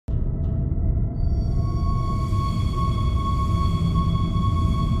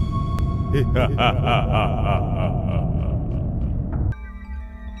Okay,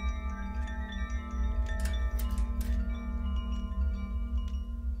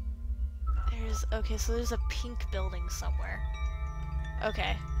 so there's a pink building somewhere.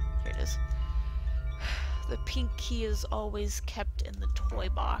 Okay, here it is. The pink key is always kept in the toy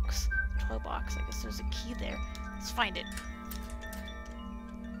box. Toy box, I guess there's a key there. Let's find it.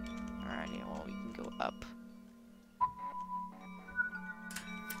 Alrighty, well, we can go up.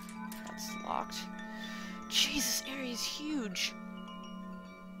 That's locked. Jeez, this area is huge.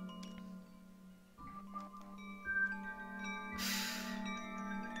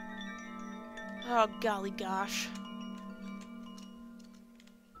 Oh, golly gosh.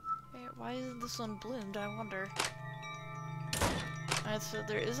 Hey, why isn't this one bloomed, I wonder? Alright, so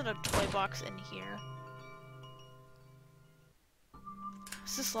there isn't a toy box in here.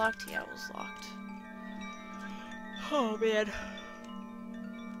 Is this locked? Yeah, it was locked. Oh, man.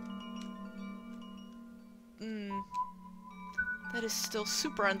 That is still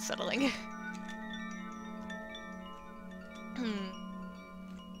super unsettling.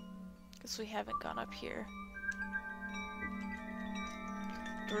 Guess we haven't gone up here.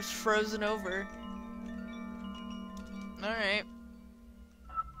 Door's frozen over. Alright.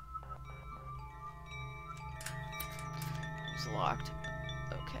 It's locked.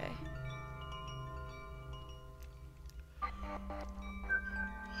 Okay.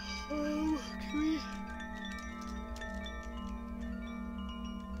 Can we...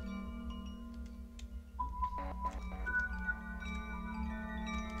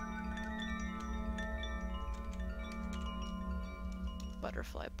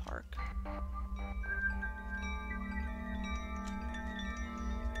 Butterfly Park.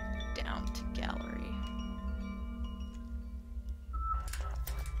 Down to gallery.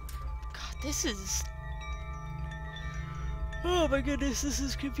 God, this is... Oh my goodness, this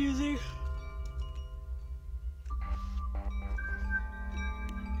is confusing.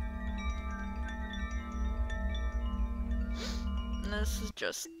 And this is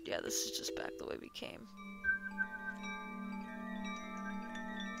just, yeah, this is just back the way we came.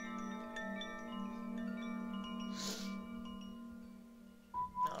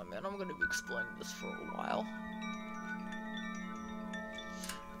 Oh man, I'm gonna be exploring this for a while.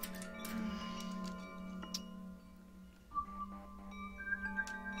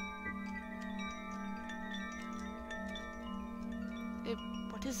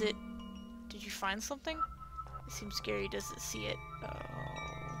 What is it? Did you find something? It seems scary, doesn't see it. Oh.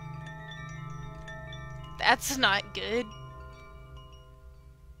 That's not good.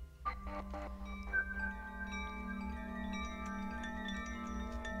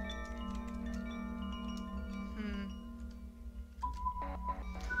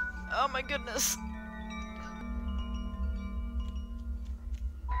 Oh my goodness.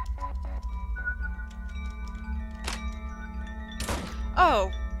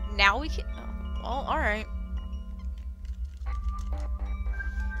 Oh, now we can... Oh, well, alright.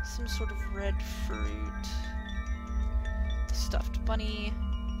 Some sort of red fruit. Stuffed bunny.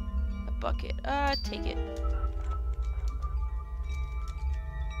 A bucket. Take it.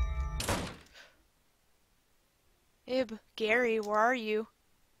 Ib, Gary, where are you?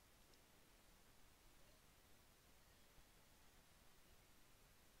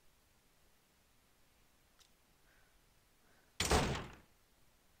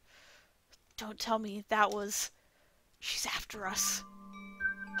 Don't tell me that was... She's after us.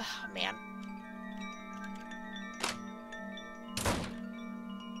 Oh, man.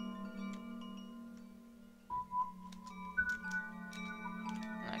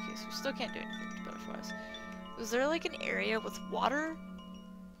 Okay, so we still can't do anything to butterflies. Was there like an area with water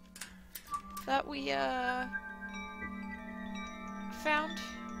that we found?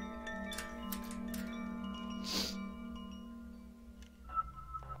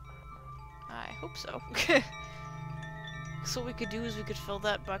 I hope so. So what we could do is we could fill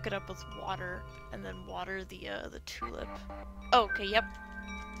that bucket up with water and then water the tulip. Oh, okay, yep.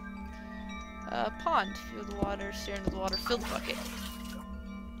 Pond. Fill the water, steer into the water, fill the bucket.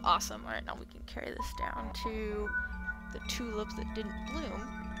 Awesome. Alright, now we can carry this down to the tulip that didn't bloom.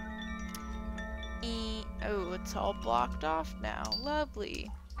 Oh, it's all blocked off now. Lovely.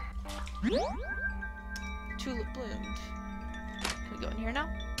 Tulip bloomed. Can we go in here now?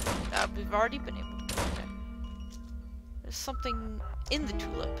 We've already been able to go in there. There's something in the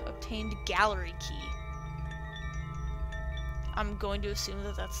tulip. Obtained gallery key. I'm going to assume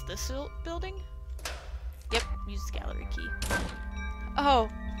that that's this building? Yep, use the gallery key. Oh,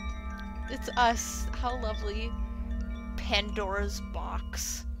 it's us. How lovely. Pandora's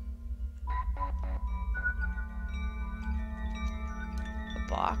box. A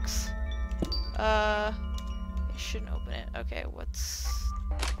box. I shouldn't open it. Okay, what's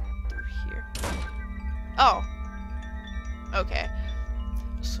through here? Oh. Okay.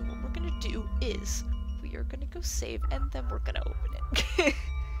 So what we're gonna do is we are gonna go save and then we're gonna open it.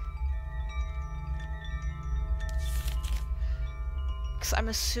 Cause I'm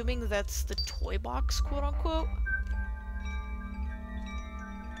assuming that's the toy box, quote unquote.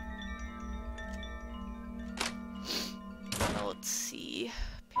 Let's see.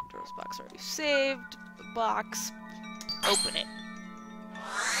 Pandora's box already saved. The box. Open it.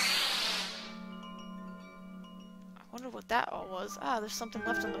 I wonder what that all was. Ah, there's something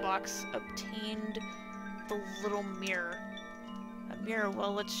left in the box. Obtained the little mirror. A mirror.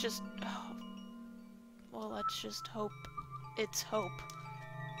 Well, let's just. Oh, well, let's just hope it's hope.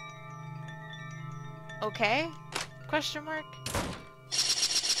 Okay? Question mark?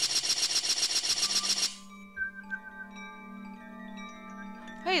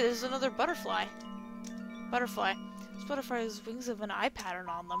 Hey, there's another butterfly. Butterfly. This butterfly has wings of an eye pattern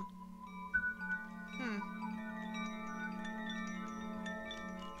on them.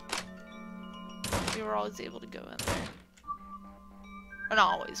 We were always able to go in there. Or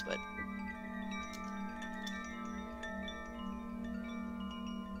not always, but...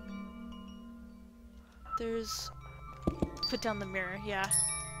 There's... Put down the mirror, yeah.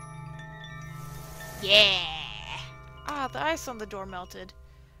 Yeah! Ah, the ice on the door melted.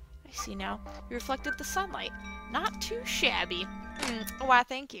 I see now. You reflected the sunlight. Not too shabby. Why,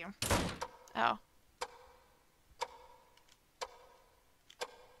 thank you. Oh.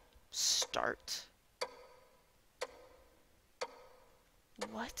 Start.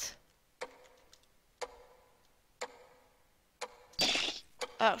 What?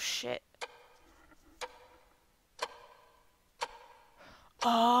 Oh, shit.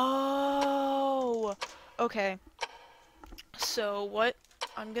 Oh! Okay. So, what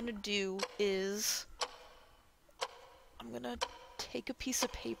I'm gonna do is... I'm gonna take a piece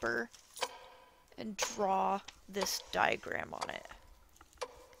of paper and draw this diagram on it.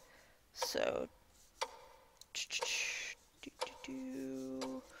 So...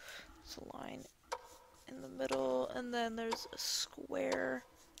 There's a line in the middle, and then there's a square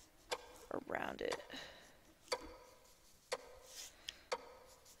around it.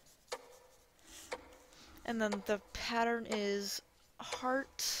 And then the pattern is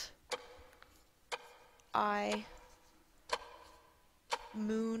heart, eye,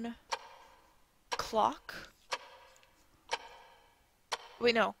 moon, clock.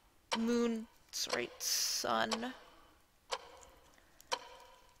 Wait, no. Moon, sorry, sun.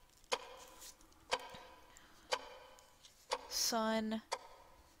 Sun,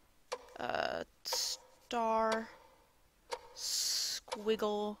 star,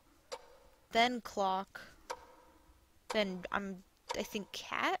 squiggle, then clock, then I think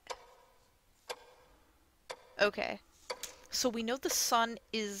cat? Okay. So we know the sun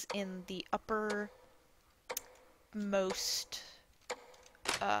is in the upper most,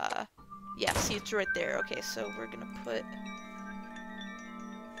 yeah, see it's right there. Okay, so we're gonna put,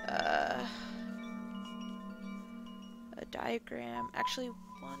 a diagram. Actually,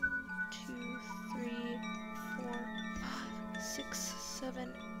 1, 2, 3, 4, 5, 6,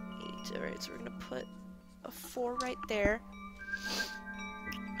 7, 8. Alright, so we're gonna put a 4 right there.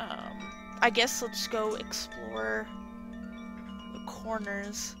 I guess let's go explore the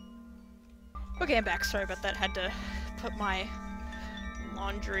corners. Okay, I'm back. Sorry about that. Had to put my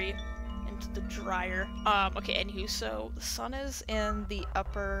laundry into the dryer. Okay, anywho, so the sun is in the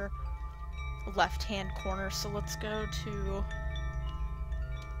upper left-hand corner, so let's go to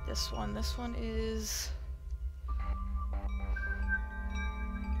this one. This one is...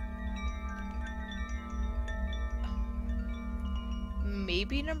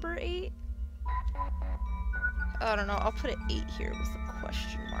 maybe number 8? I don't know, I'll put an 8 here with a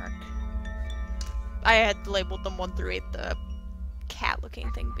question mark. I had labeled them 1 through 8, the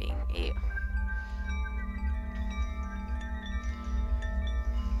cat-looking thing being 8.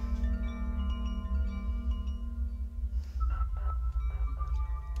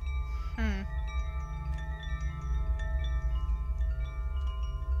 I'm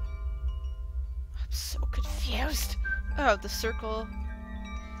so confused. Oh, the circle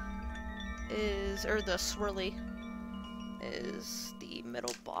is, or the swirly is the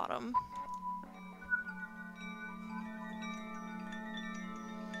middle bottom.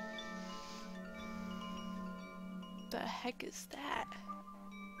 The heck is that?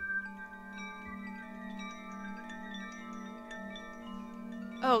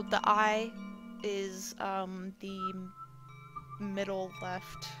 Oh, the eye is the middle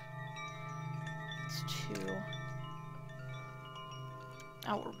left. It's 2.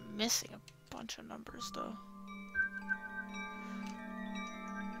 Oh, we're missing a bunch of numbers, though.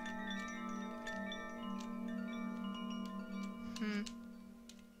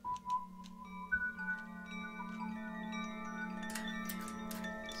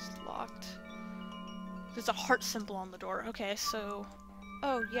 It's locked. There's a heart symbol on the door. Okay, so...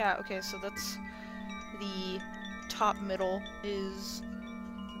 Oh, yeah, okay, so that's... The top middle is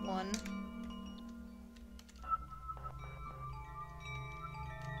 1.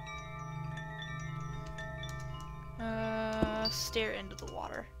 Stare into the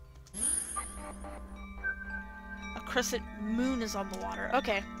water. A crescent moon is on the water.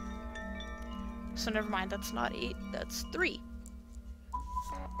 Okay. So never mind, that's not 8, that's 3.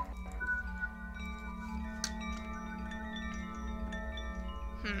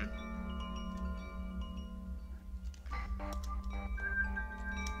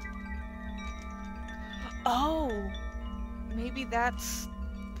 Oh! Maybe that's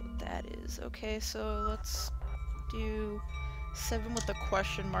what that is. Okay, so let's do 7 with the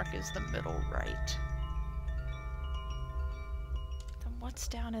question mark is the middle right. Then what's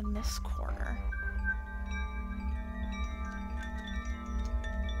down in this corner?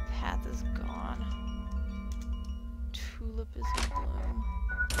 Path is gone. Tulip is in bloom.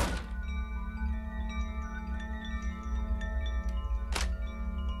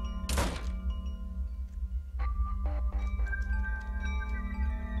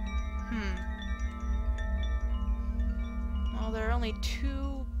 Well, there are only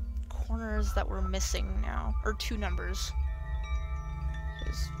 2 corners that we're missing now. Or 2 numbers.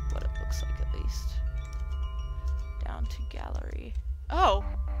 Is what it looks like, at least. Down to gallery. Oh!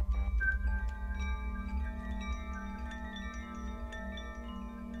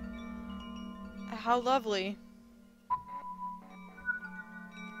 How lovely.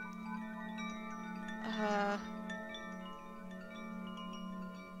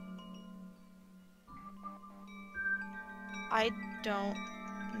 I don't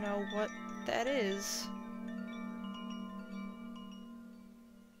know what that is.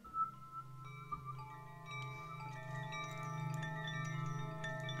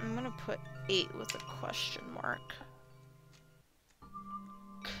 I'm gonna put 8 with a question mark.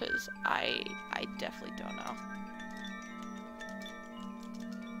 'Cause I definitely don't know.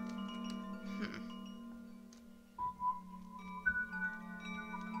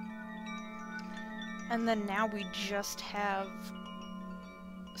 And then now we just have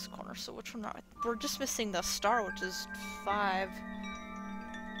this corner, so which one are we? We're just missing the star, which is 5.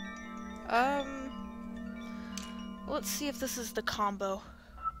 Let's see if this is the combo.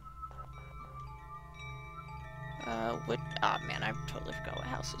 Oh man, I totally forgot what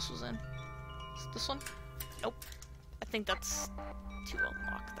house this was in. Is it this one? Nope. I think that's to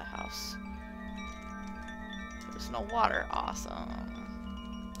unlock the house. There's no water. Awesome.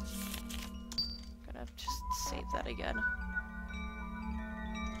 Gotta just save that again.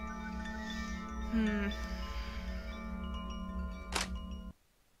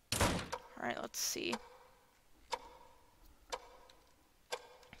 Alright, let's see.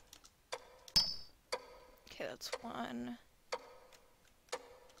 Okay, that's 1,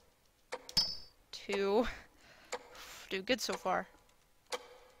 2. Doing good so far.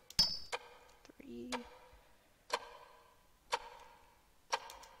 3.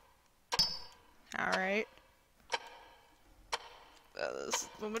 Alright. This is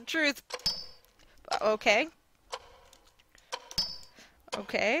the moment of truth. Okay.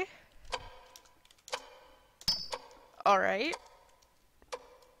 Okay. Alright.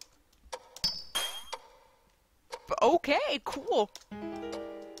 Okay, cool.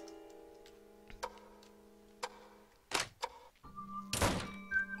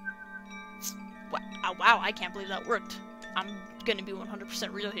 Wow, I can't believe that worked. I'm gonna be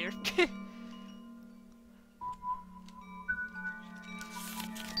 100% real here.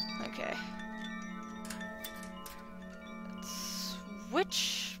 Okay.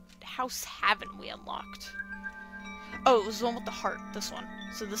 Which house haven't we unlocked? Oh, it was the one with the heart, this one.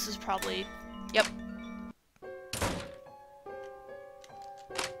 So this is probably... Yep.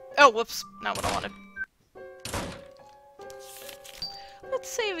 Oh, whoops. Not what I wanted. Let's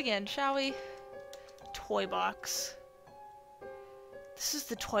save again, shall we? Toy box. This is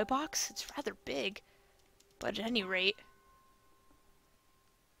the toy box? It's rather big. But at any rate...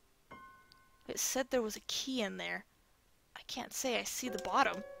 It said there was a key in there. I can't say I see the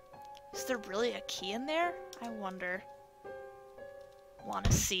bottom. Is there really a key in there? I wonder.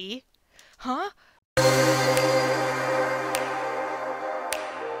 Wanna see? Huh?